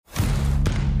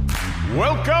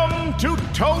Welcome to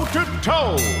Toe to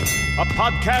Toe, a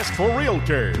podcast for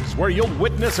realtors where you'll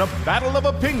witness a battle of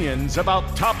opinions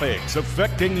about topics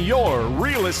affecting your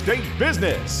real estate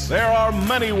business. There are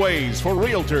many ways for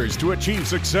realtors to achieve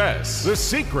success. The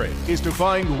secret is to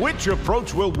find which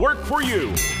approach will work for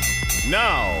you.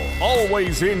 Now,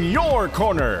 always in your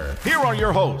corner, here are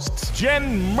your hosts,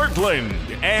 Jen Mertland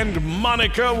and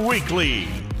Monica Weekly.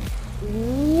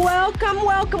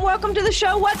 Welcome to the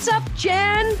show. What's up,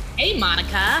 Jen? Hey,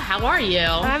 Monica. How are you?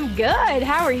 I'm good.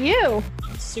 How are you?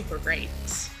 I'm super great.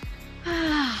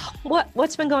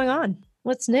 What's been going on?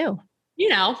 What's new? You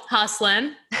know,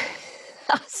 hustling.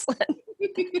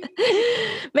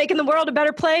 Making the world a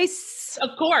better place.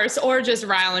 Of course. Or just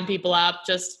riling people up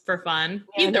just for fun.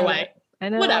 Yeah, Either way. I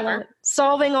know. Whatever.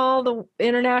 Solving all the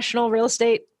international real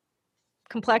estate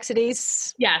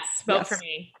complexities. Yes. Vote for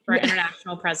me for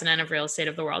international president of real estate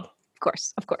of the world.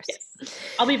 Of course. Yes.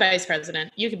 I'll be vice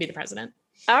president. You can be the president.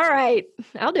 All right.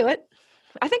 I'll do it.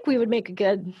 I think we would make a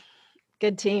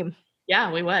good team.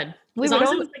 Yeah, we would. As long as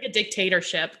it was like a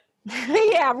dictatorship.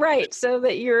 Yeah, right. So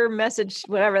that your message,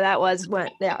 whatever that was,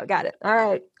 went. Yeah, got it. All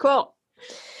right, cool.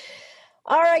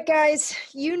 All right, guys,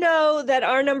 you know that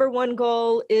our number one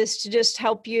goal is to just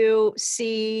help you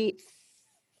see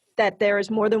that there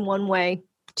is more than one way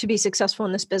to be successful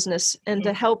in this business and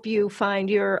to help you find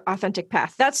your authentic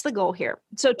path. That's the goal here.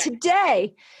 So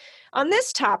today on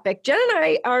this topic, Jen and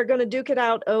I are going to duke it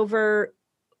out over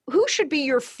who should be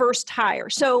your first hire.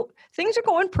 So things are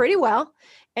going pretty well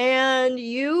and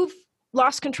you've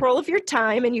lost control of your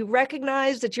time and you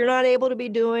recognize that you're not able to be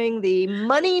doing the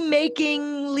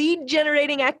money-making,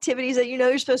 lead-generating activities that you know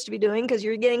you're supposed to be doing because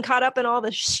you're getting caught up in all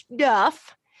the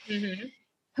stuff. Mm-hmm.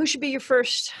 Who should be your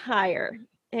first hire?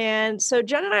 And so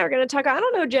Jen and I are going to talk. I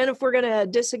don't know, Jen, if we're going to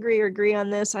disagree or agree on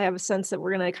this. I have a sense that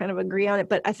we're going to kind of agree on it,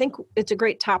 but I think it's a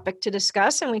great topic to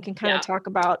discuss and we can kind of talk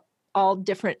about all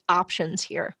different options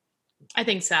here. I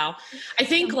think so. I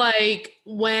think like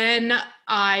when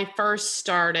I first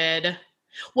started,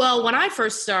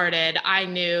 I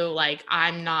knew like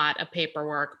I'm not a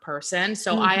paperwork person.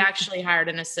 So I actually hired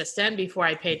an assistant before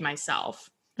I paid myself.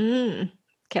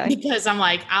 Okay. Because I'm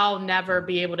like, I'll never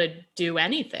be able to do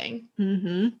anything.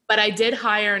 Mm-hmm. But I did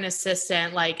hire an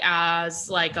assistant like as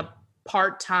like a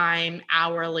part-time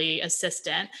hourly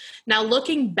assistant. Now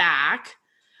looking back,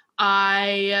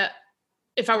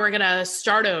 if I were going to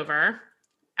start over,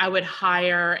 I would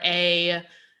hire a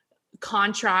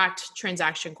contract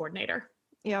transaction coordinator.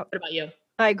 Yeah. What about you?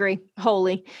 I agree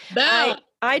wholly. Boom.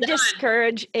 I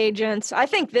discourage agents. I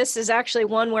think this is actually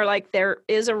one where like there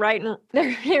is a right and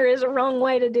there is a wrong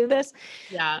way to do this.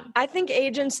 Yeah. I think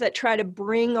agents that try to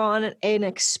bring on an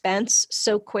expense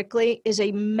so quickly is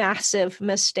a massive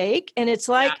mistake. And it's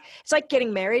like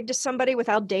getting married to somebody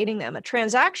without dating them. A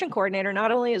transaction coordinator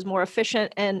not only is more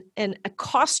efficient and a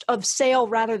cost of sale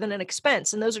rather than an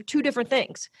expense. And those are two different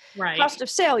things. Right. Cost of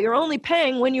sale, you're only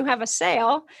paying when you have a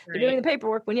sale. Right. You're doing the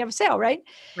paperwork when you have a sale, right?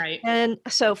 Right. And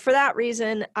so for that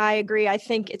reason, I agree. I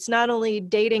think it's not only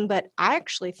dating, but I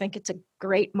actually think it's a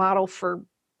great model for,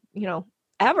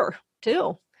 ever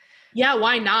too. Yeah,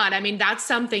 why not? I mean, that's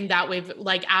something that we've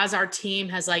like, as our team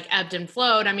has like ebbed and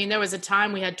flowed. I mean, there was a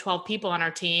time we had 12 people on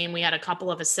our team. We had a couple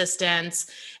of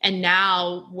assistants and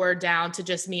now we're down to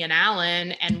just me and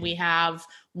Alan. And we have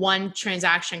one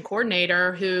transaction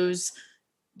coordinator who's,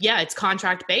 it's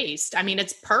contract based. I mean,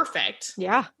 it's perfect.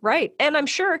 Yeah, right. And I'm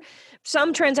sure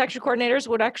some transaction coordinators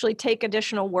would actually take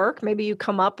additional work. Maybe you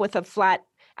come up with a flat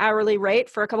hourly rate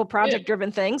for a couple project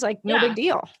driven things, like no big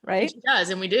deal, right? Which it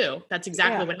does. And we do. That's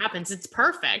exactly what happens. It's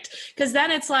perfect. Because then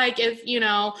it's like if,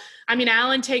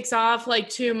 Alan takes off like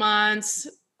 2 months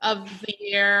of the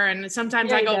year and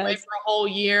sometimes I go away for a whole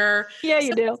year. Yeah,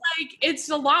 you do. It's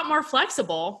a lot more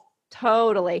flexible.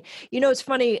 Totally. It's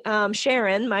funny.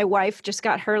 Sharon, my wife, just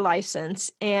got her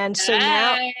license. And so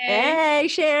now, hey,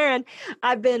 Sharon,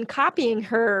 I've been copying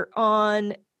her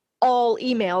on all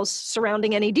emails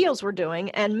surrounding any deals we're doing.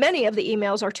 And many of the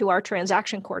emails are to our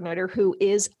transaction coordinator, who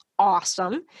is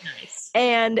awesome. Nice.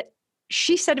 And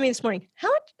she said to me this morning,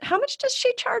 how much does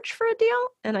she charge for a deal?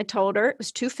 And I told her it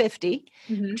was $250,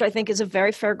 which I think is a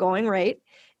very fair going rate.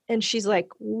 And she's like,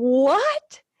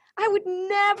 what? I would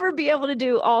never be able to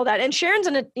do all that. And Sharon's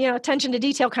an attention to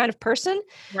detail kind of person.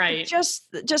 Right.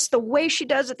 Just the way she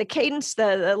does it, the cadence,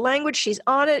 the language, she's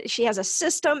on it. She has a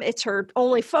system. It's her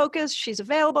only focus. She's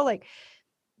available. Like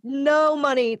no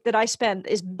money that I spend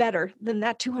is better than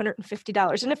that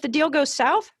 $250. And if the deal goes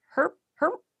south, her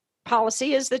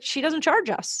policy is that she doesn't charge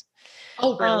us.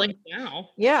 Oh, really? No.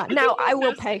 Yeah. Now I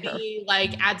will pay her.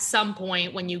 Like at some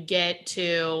point when you get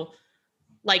to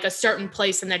like a certain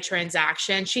place in the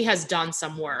transaction, she has done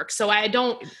some work. So I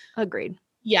don't. Agreed.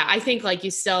 Yeah, I think like you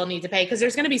still need to pay because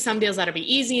there's going to be some deals that'll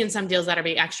be easy and some deals that'll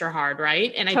be extra hard,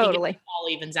 right? And I think it all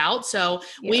evens out. So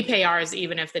we pay ours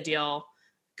even if the deal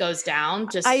goes down.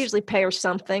 I usually pay her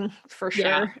something for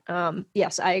sure.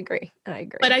 Yes, I agree.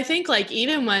 But I think like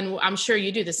even when I'm sure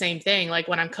you do the same thing, like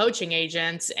when I'm coaching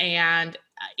agents and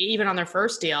even on their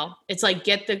first deal, it's like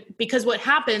because what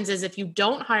happens is if you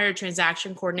don't hire a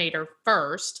transaction coordinator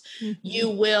first, you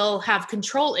will have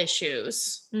control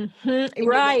issues.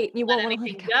 Right. You won't want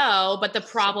to go. But the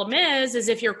problem is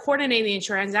if you're coordinating a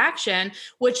transaction,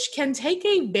 which can take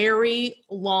a very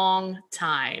long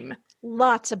time.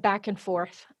 Lots of back and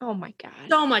forth. Oh my God.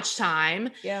 So much time.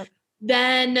 Yeah.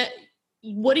 Then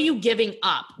what are you giving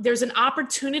up? There's an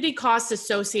opportunity cost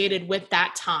associated with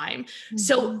that time.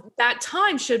 So that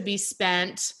time should be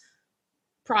spent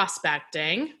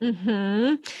prospecting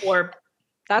or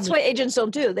that's what agents don't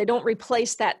do. They don't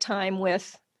replace that time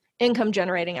with income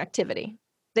generating activity.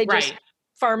 They just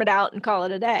farm it out and call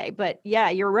it a day. But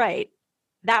yeah, you're right.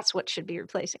 That's what should be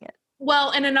replacing it. Well,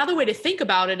 and another way to think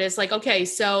about it is like, okay,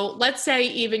 so let's say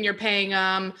even you're paying,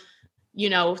 $350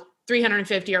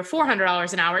 or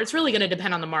 $400 an hour. It's really going to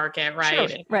depend on the market, right?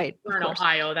 Sure, right. If you're in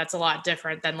Ohio, that's a lot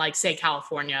different than like say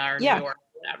California or New York or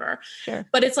whatever. Sure.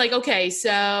 But it's like, okay,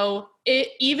 so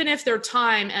even if their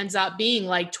time ends up being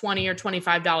like $20 or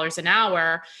 $25 an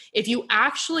hour, if you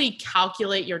actually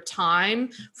calculate your time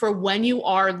for when you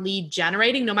are lead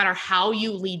generating, no matter how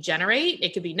you lead generate,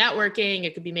 it could be networking,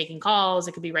 it could be making calls,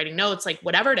 it could be writing notes, like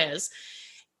whatever it is,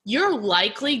 you're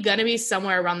likely going to be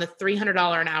somewhere around the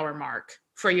 $300 an hour mark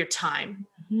for your time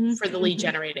for the lead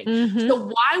generating. So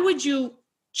why would you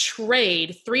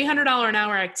trade $300 an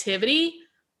hour activity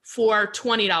for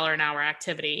 $20 an hour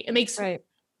activity? It makes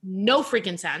no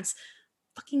freaking sense.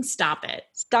 Fucking stop it.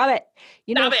 Stop it.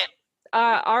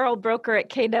 Our old broker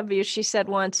at KW, she said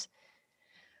once,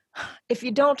 if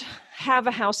you don't have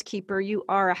a housekeeper, you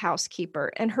are a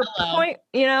housekeeper. And her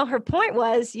point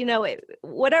was,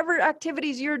 whatever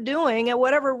activities you're doing at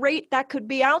whatever rate that could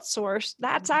be outsourced,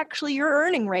 that's actually your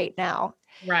earning rate now.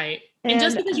 Right. And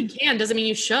just because you can doesn't mean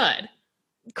you should.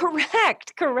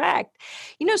 Correct.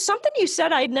 Something you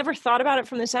said, I had never thought about it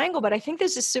from this angle, but I think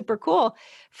this is super cool.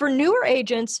 For newer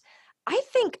agents, I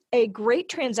think a great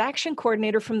transaction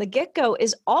coordinator from the get-go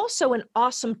is also an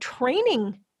awesome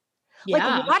training.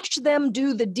 Like watch them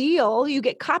do the deal. You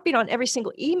get copied on every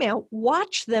single email.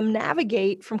 Watch them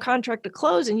navigate from contract to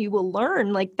close and you will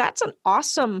learn. Like that's an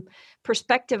awesome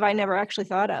perspective I never actually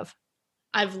thought of.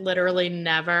 I've literally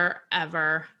never,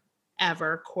 ever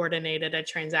coordinated a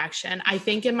transaction. I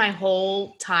think in my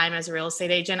whole time as a real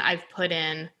estate agent, I've put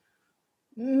in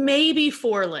maybe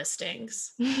 4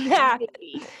 listings. I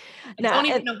don't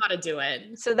even know how to do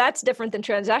it. So that's different than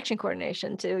transaction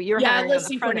coordination too.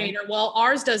 Listing coordinator. Well,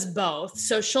 ours does both.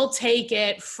 So she'll take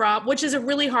it from, which is a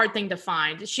really hard thing to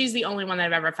find. She's the only one that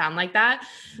I've ever found like that.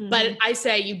 But I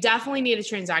say you definitely need a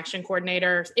transaction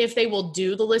coordinator. If they will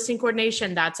do the listing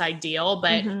coordination, that's ideal.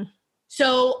 But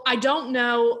so I don't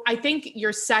know. I think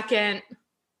your second,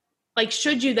 like,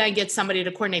 should you then get somebody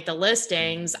to coordinate the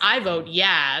listings? I vote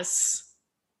yes.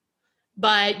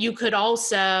 But you could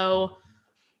also,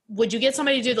 would you get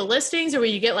somebody to do the listings or would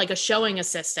you get like a showing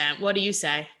assistant? What do you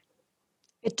say?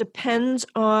 It depends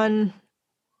on,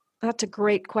 that's a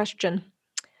great question.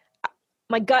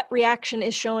 My gut reaction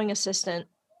is showing assistant.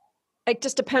 It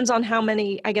just depends on how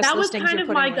many, I guess, listings you're putting in. That was kind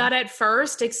of my gut at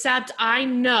first, except I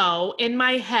know in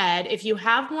my head, if you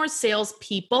have more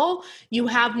salespeople, you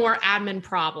have more admin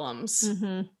problems.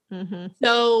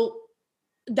 So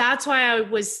that's why I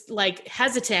was like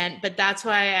hesitant, but that's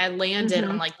why I landed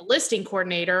on like the listing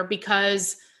coordinator,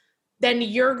 because then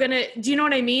you're going to, do you know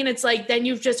what I mean? It's like, then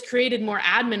you've just created more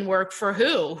admin work for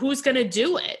who's going to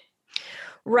do it?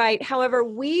 Right. However,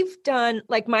 we've done,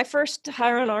 like my first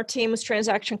hire on our team was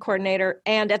transaction coordinator.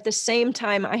 And at the same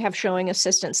time, I have showing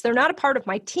assistants. They're not a part of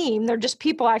my team. They're just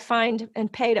people I find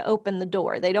and pay to open the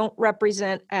door. They don't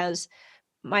represent as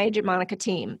my agent Monica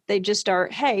team. They just are,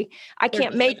 hey, I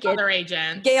can't make it. Other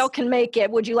agents. Gail can make it.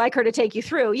 Would you like her to take you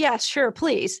through? Yes, sure,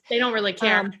 please. They don't really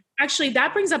care. Actually,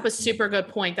 that brings up a super good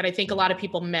point that I think a lot of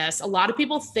people miss. A lot of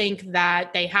people think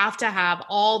that they have to have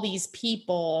all these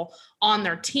people on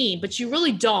their team, but you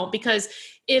really don't, because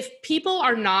if people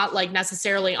are not like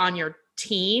necessarily on your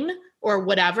team or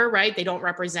whatever, right? They don't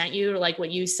represent you, like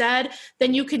what you said,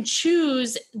 then you can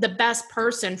choose the best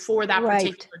person for that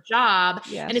particular job.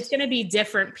 Yes. And it's going to be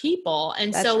different people.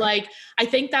 And that's so like, I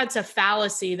think that's a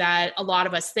fallacy that a lot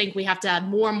of us think we have to have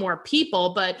more and more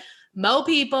people, but mo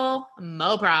people,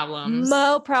 mo problems.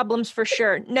 Mo problems for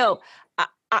sure. No,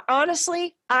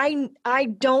 honestly, I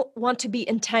don't want to be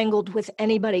entangled with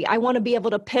anybody. I want to be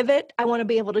able to pivot. I want to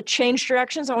be able to change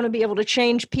directions. I want to be able to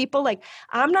change people. Like,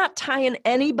 I'm not tying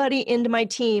anybody into my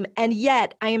team, and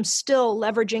yet I am still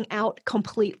leveraging out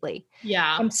completely.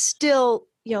 Yeah. I'm still,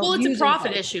 well, it's a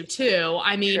profit issue too.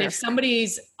 I mean, Sure. If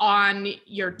somebody's on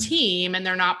your team and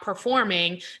they're not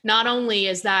performing, not only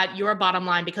is that your bottom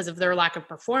line because of their lack of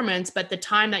performance, but the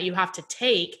time that you have to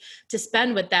take to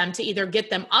spend with them to either get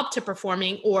them up to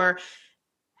performing or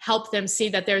help them see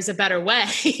that there's a better way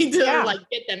to like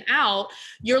get them out,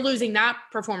 you're losing that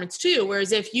performance too.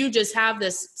 Whereas if you just have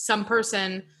some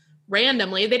person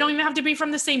randomly, they don't even have to be from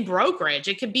the same brokerage.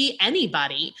 It could be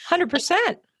anybody.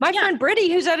 100%. My friend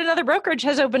Brittany, who's at another brokerage,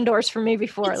 has opened doors for me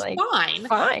before. It's like,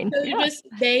 fine. So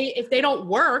if they don't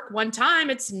work one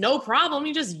time, it's no problem.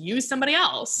 You just use somebody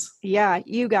else. Yeah,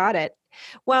 you got it.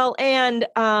 Well, and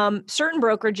certain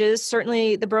brokerages,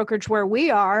 certainly the brokerage where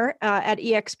we are at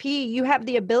EXP, you have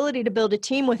the ability to build a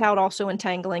team without also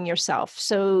entangling yourself.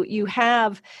 So you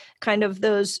have kind of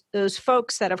those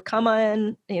folks that have come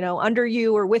in, under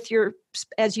you or with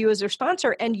as their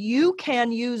sponsor, and you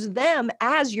can use them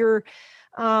as your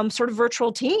sort of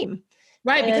virtual team.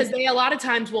 Right. Because they a lot of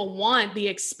times will want the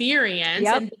experience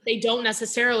and they don't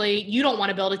necessarily, you don't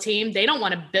want to build a team. They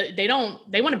want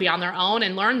to be on their own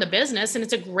and learn the business. And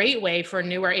it's a great way for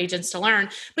newer agents to learn,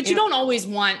 but you don't always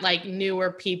want like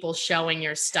newer people showing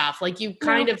your stuff. Like you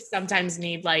kind of sometimes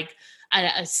need like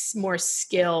a more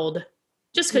skilled,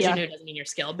 just because you're new doesn't mean you're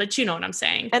skilled, but you know what I'm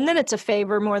saying. And then it's a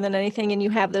favor more than anything. And you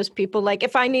have those people, like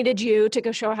if I needed you to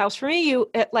go show a house for me,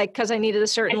 because I needed a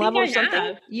certain level or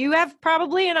something, you have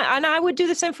probably, and I would do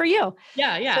the same for you.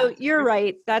 Yeah. So you're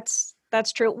right. That's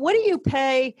true. What do you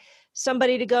pay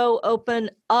somebody to go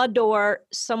open a door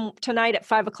tonight at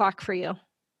 5:00 for you?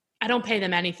 I don't pay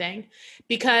them anything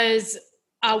because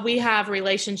we have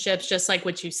relationships, just like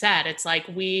what you said. It's like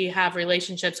we have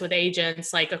relationships with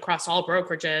agents like across all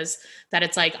brokerages that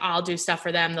it's like, I'll do stuff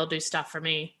for them. They'll do stuff for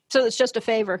me. So it's just a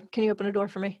favor. Can you open a door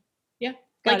for me? Yeah.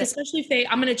 Especially if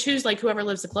I'm going to choose like whoever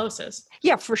lives the closest.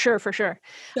 Yeah, for sure. So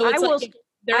it's if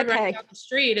they're right down the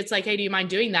street. It's like, hey, do you mind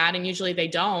doing that? And usually they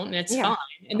don't, and it's fine.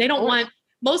 And they don't want,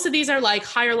 most of these are like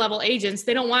higher level agents.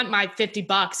 They don't want my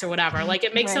 $50 or whatever. Like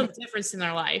it makes no difference in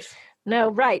their life.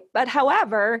 No, right. But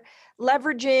however,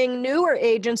 leveraging newer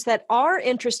agents that are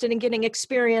interested in getting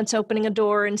experience opening a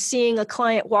door and seeing a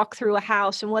client walk through a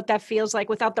house and what that feels like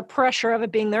without the pressure of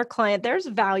it being their client, there's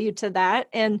value to that.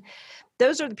 And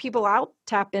those are the people I'll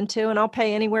tap into, and I'll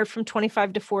pay anywhere from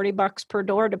 $25 to $40 per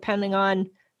door, depending on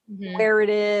where it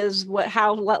is,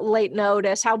 how late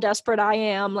notice, how desperate I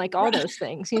am, like all those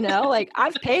things, like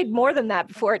I've paid more than that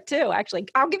before too. Actually,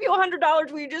 I'll give you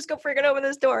 $100. Will you just go freaking open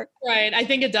this door? Right. I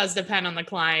think it does depend on the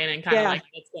client and kind of like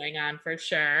what's going on for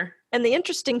sure. And the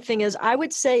interesting thing is, I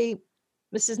would say,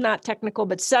 this is not technical,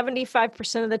 but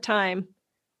 75% of the time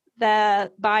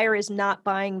the buyer is not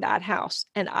buying that house.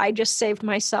 And I just saved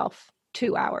myself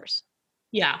 2 hours.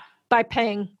 Yeah. By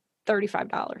paying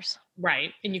 $35.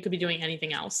 Right. And you could be doing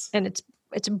anything else. And it's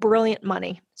brilliant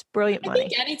money. It's brilliant money. I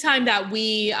think anytime that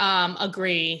we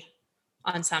agree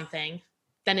on something,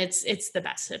 then it's the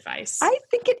best advice. I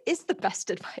think it is the best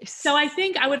advice. So I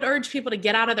think I would urge people to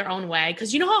get out of their own way,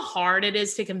 because you know how hard it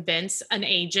is to convince an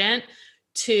agent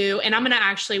and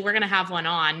we're going to have one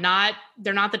on,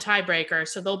 they're not the tiebreaker.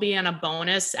 So they'll be in a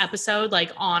bonus episode,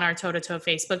 like on our Toe to Toe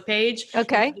Facebook page.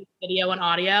 Okay. Video and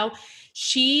audio.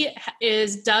 She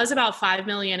does about $5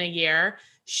 million a year.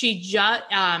 She just,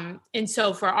 and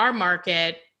so for our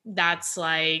market, that's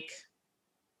like,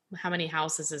 how many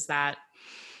houses is that?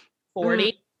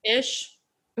 40-ish.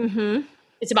 Mm-hmm.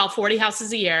 It's about 40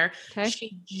 houses a year. Okay.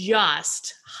 She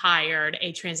just hired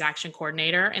a transaction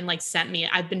coordinator and like sent me,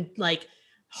 I've been like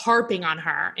harping on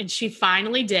her, and she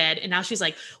finally did. And now she's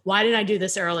like, why didn't I do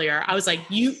this earlier? I was like,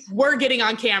 we're getting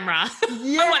on camera.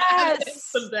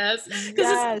 Yes. Of this.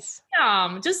 It's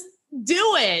just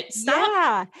do it. Stop.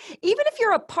 Yeah. Even if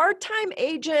you're a part-time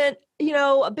agent,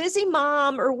 a busy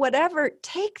mom or whatever,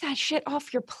 take that shit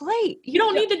off your plate. You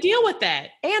don't need to deal with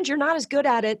it. And you're not as good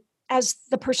at it as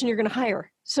the person you're going to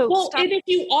hire. So and if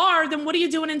you are, then what are you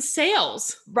doing in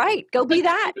sales? Right. Go be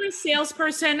that. You're a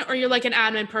salesperson or you're like an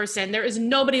admin person. There is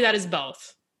nobody that is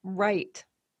both. Right.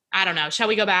 I don't know. Shall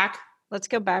we go back? Let's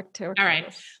go back to. All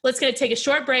right. Let's take a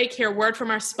short break, hear a word from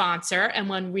our sponsor. And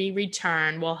when we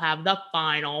return, we'll have the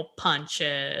final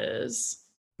punches.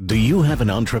 Do you have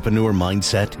an entrepreneur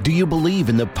mindset? Do you believe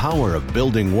in the power of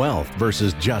building wealth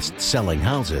versus just selling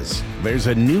houses? There's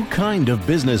a new kind of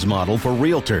business model for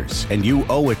realtors, and you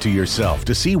owe it to yourself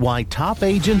to see why top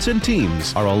agents and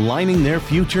teams are aligning their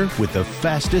future with the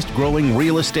fastest growing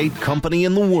real estate company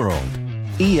in the world.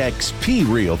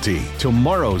 eXp Realty,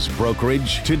 tomorrow's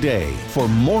brokerage today. For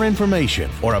more information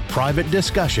or a private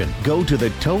discussion, go to the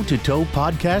Toe to Toe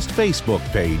Podcast Facebook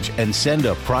page and send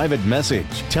a private message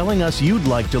telling us you'd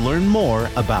like to learn more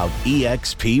about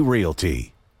eXp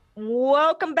Realty.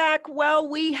 Welcome back. Well,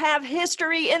 we have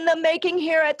history in the making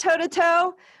here at Toe to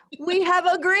Toe. We have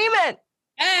agreement.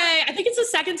 Hey, I think it's the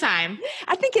second time.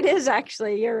 I think it is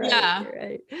actually. You're right. Yeah. You're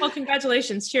right. Well,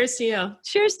 congratulations. Cheers to you.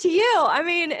 Cheers to you. I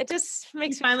mean, it just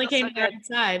makes You finally came to the other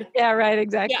side. Yeah, right.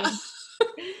 Exactly.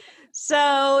 Yeah.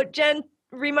 So, Jen,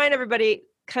 remind everybody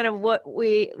kind of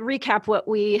recap what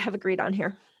we have agreed on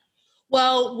here.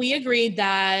 Well, we agreed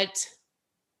that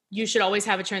you should always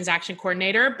have a transaction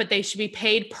coordinator, but they should be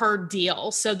paid per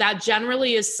deal. So that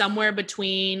generally is somewhere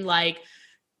between like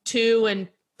 $200 and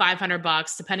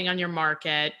 $500, depending on your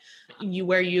market.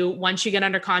 Once you get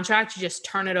under contract, you just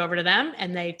turn it over to them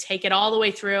and they take it all the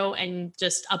way through and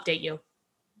just update you.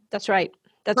 That's right.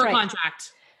 That's per right.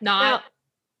 contract, not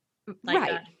now, like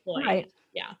right. employee. Right.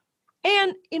 Yeah.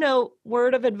 And,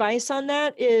 word of advice on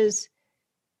that is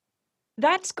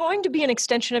that's going to be an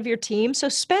extension of your team. So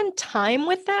spend time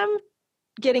with them,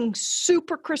 getting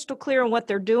super crystal clear on what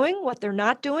they're doing, what they're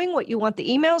not doing, what you want the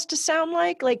emails to sound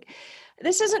like. Like,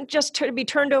 this isn't just to be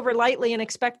turned over lightly and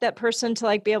expect that person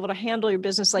to be able to handle your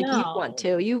business like you want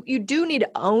to. You do need to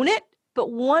own it. But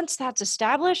once that's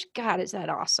established, God, is that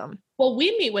awesome. Well,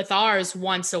 we meet with ours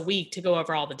once a week to go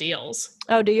over all the deals.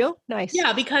 Oh, do you? Nice.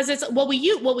 Yeah, because it's what we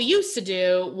used to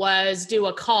do was do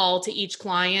a call to each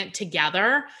client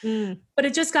together, but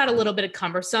it just got a little bit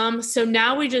cumbersome. So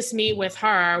now we just meet with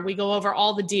her. We go over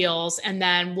all the deals, and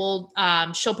then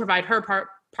she'll provide her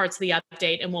parts of the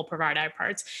update, and we'll provide our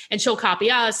parts. And she'll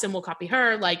copy us, and we'll copy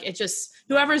her. Like, it just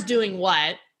whoever's doing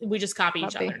what. We just copy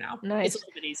each other now. Nice. It's a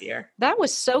little bit easier. That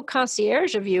was so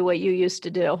concierge of you, what you used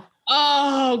to do.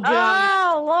 Oh, God.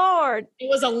 Oh, Lord. It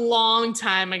was a long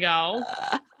time ago.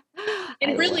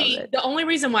 And really, the only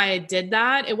reason why I did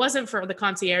that, it wasn't for the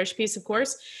concierge piece, of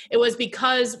course. It was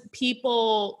because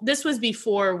this was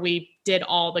before we did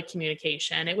all the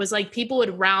communication. It was like people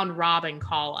would round robin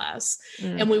call us.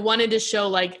 And we wanted to show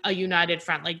like a united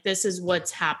front, like this is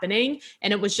what's happening.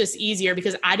 And it was just easier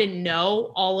because I didn't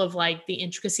know all of like the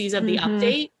intricacies of the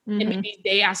update. And maybe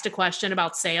they asked a question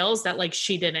about sales that like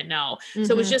she didn't know. So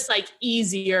it was just like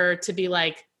easier to be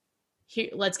like, here,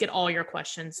 let's get all your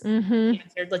questions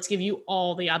answered. Let's give you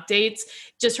all the updates.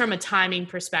 Just from a timing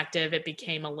perspective, it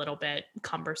became a little bit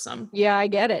cumbersome. Yeah, I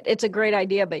get it. It's a great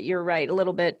idea, but you're right. A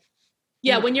little bit.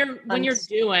 Yeah. When you're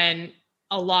doing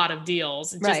a lot of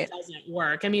deals, it just doesn't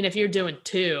work. I mean, if you're doing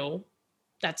 2,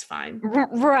 that's fine.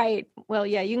 Right. Well,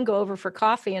 yeah, you can go over for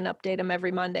coffee and update them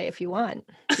every Monday if you want.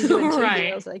 You're doing 2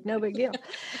 deals, like no big deal.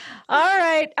 All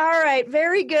right.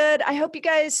 Very good. I hope you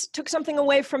guys took something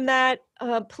away from that.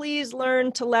 Please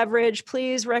learn to leverage.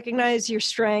 Please recognize your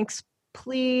strengths.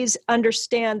 Please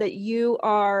understand that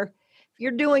you're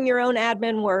doing your own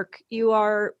admin work. You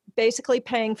are basically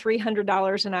paying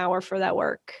 $300 an hour for that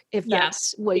work. If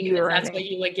that's what you're earning. That's what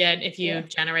you would get if you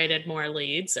generated more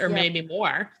leads or maybe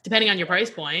more, depending on your price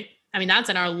point. I mean, that's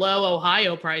in our low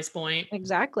Ohio price point.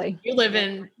 Exactly. You live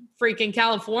in freaking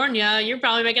California, you're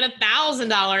probably making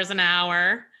 $1,000 an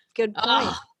hour. Good point.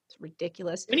 It's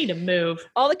ridiculous. We need to move.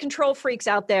 All the control freaks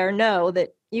out there know that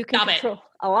you can control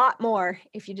a lot more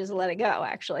if you just let it go,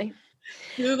 actually.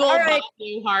 Google Bob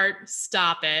Newhart,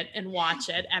 stop it, and watch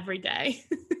it every day.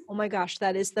 Oh my gosh,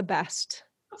 that is the best.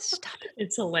 Stop it.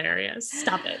 It's hilarious.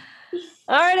 Stop it.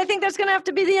 All right, I think that's going to have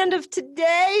to be the end of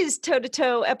today's Toe to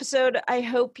Toe episode. I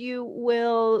hope you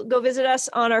will go visit us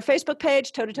on our Facebook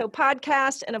page, Toe to Toe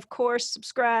Podcast, and of course,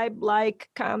 subscribe, like,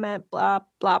 comment, blah,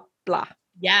 blah, blah.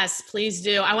 Yes, please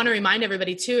do. I want to remind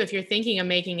everybody too, if you're thinking of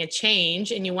making a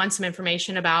change and you want some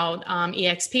information about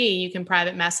eXp, you can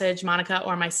private message Monica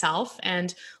or myself,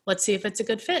 and let's see if it's a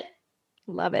good fit.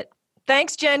 Love it.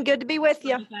 Thanks, Jen. Good to be with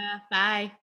you.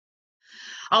 Bye.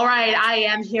 All right. I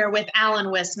am here with Alan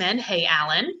Wisman. Hey,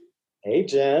 Alan. Hey,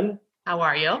 Jen. How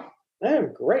are you?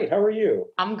 I'm great. How are you?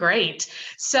 I'm great.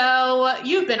 So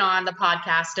you've been on the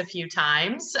podcast a few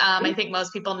times. I think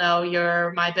most people know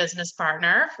you're my business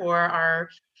partner for our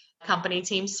company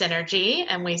Team Synergy,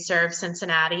 and we serve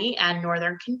Cincinnati and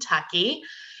Northern Kentucky.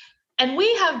 And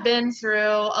we have been through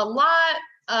a lot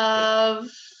of,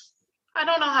 I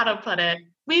don't know how to put it.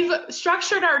 We've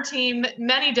structured our team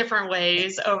many different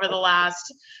ways over the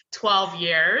last 12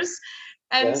 years.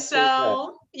 And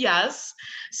yes.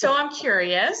 So I'm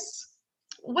curious,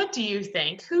 what do you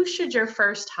think? Who should your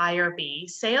first hire be,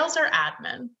 sales or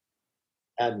admin?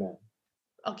 Admin.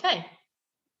 Okay.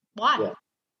 Why? Yeah.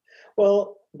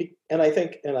 Well, and I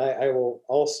think, and I will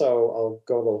also, I'll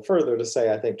go a little further to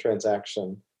say, I think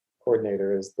transaction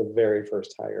coordinator is the very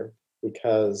first hire,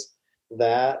 because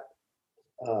that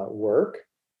work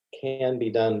can be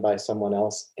done by someone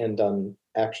else and done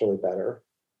actually better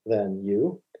than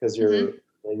you, because you're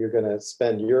going to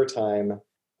spend your time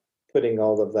putting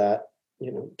all of that,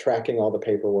 tracking all the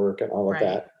paperwork and all of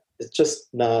that. It's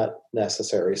just not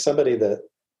necessary. Somebody that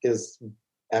is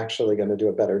actually going to do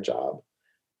a better job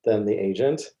than the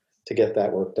agent to get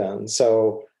that work done.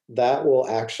 So that will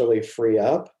actually free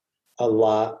up a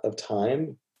lot of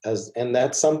time, and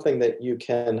that's something that you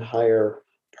can hire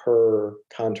per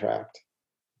contract.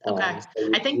 Okay. So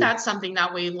I think that's something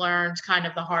that we learned kind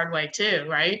of the hard way too,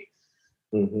 right?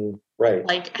 Mm-hmm. Right.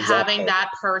 Like exactly. Having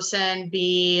that person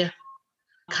be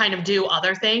kind of do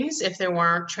other things if there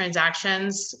weren't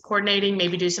transactions coordinating,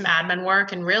 maybe do some admin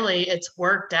work, and really it's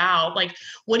worked out. Like,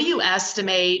 what do you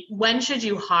estimate, when should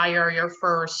you hire your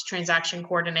first transaction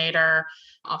coordinator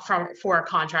for a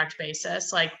contract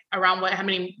basis? Like around how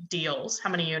many deals, how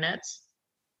many units?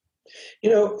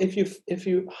 If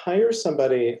you hire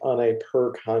somebody on a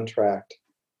per contract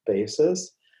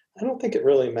basis, I don't think it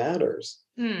really matters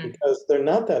because they're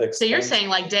not that expensive. So you're saying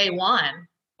like day one,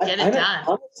 get it done.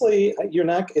 Honestly,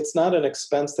 it's not an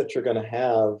expense that you're going to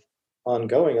have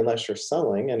ongoing unless you're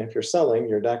selling. And if you're selling,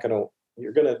 you're going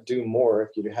to do more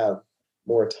if you have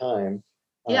more time.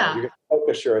 You're going to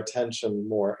focus your attention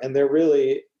more. And there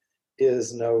really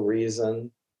is no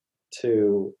reason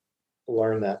to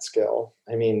learn that skill.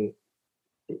 I mean,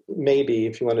 maybe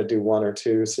if you want to do one or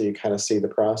two so you kind of see the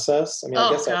process. I mean,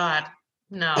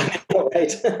 no.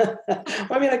 Right.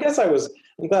 I mean,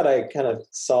 I'm glad I kind of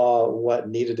saw what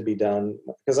needed to be done,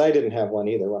 because I didn't have one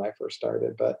either when I first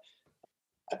started. But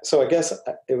so I guess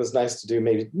it was nice to do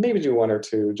maybe do one or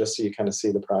two just so you kind of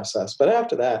see the process. But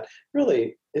after that,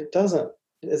 really,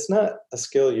 it's not a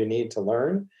skill you need to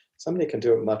learn. Somebody can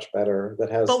do it much better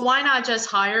But why not just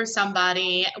hire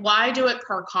somebody? Why do it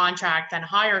per contract, then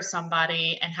hire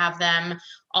somebody and have them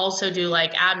also do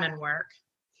like admin work?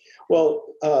 Well,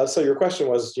 so your question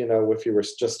was, if you were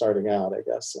just starting out, I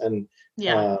guess. And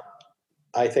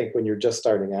I think when you're just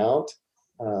starting out,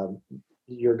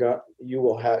 you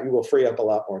will free up a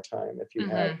lot more time if you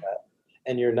have that.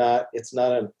 And it's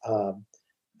not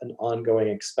an ongoing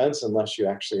expense unless you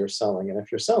actually are selling. And if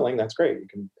you're selling, that's great. You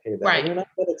can pay that. Right. And they're not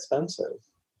that expensive.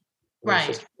 Right.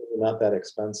 It's just really not that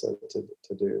expensive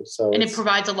to do. So and it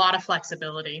provides a lot of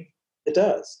flexibility. It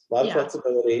does. A lot of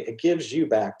flexibility. It gives you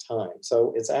back time.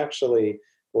 So it's actually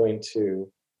going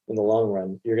to, in the long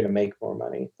run, you're going to make more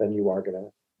money than you are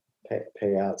going to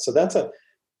pay out. So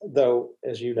though,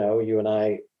 as you know, you and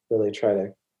I really try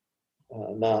to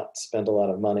not spend a lot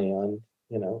of money on,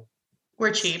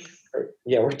 We're cheap.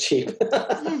 Yeah, we're cheap.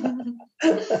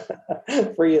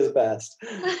 Free is best.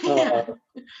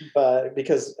 But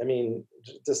because, I mean,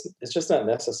 it's just not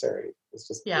necessary. It's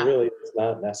just really is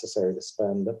not necessary to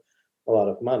spend a lot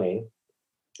of money.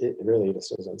 It really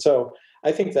just isn't. So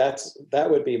I think that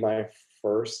would be my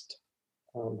first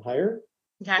hire.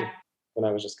 Okay. When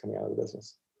I was just coming out of the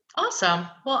business. Awesome.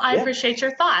 Well, I appreciate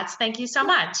your thoughts. Thank you so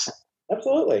much.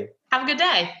 Absolutely. Have a good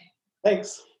day.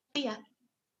 Thanks. See ya.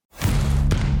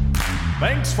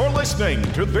 Thanks for listening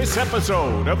to this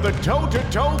episode of the Toe to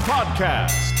Toe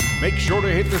Podcast. Make sure to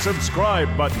hit the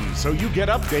subscribe button so you get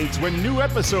updates when new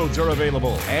episodes are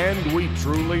available. And we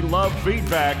truly love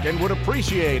feedback and would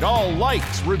appreciate all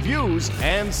likes, reviews,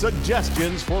 and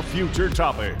suggestions for future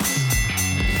topics.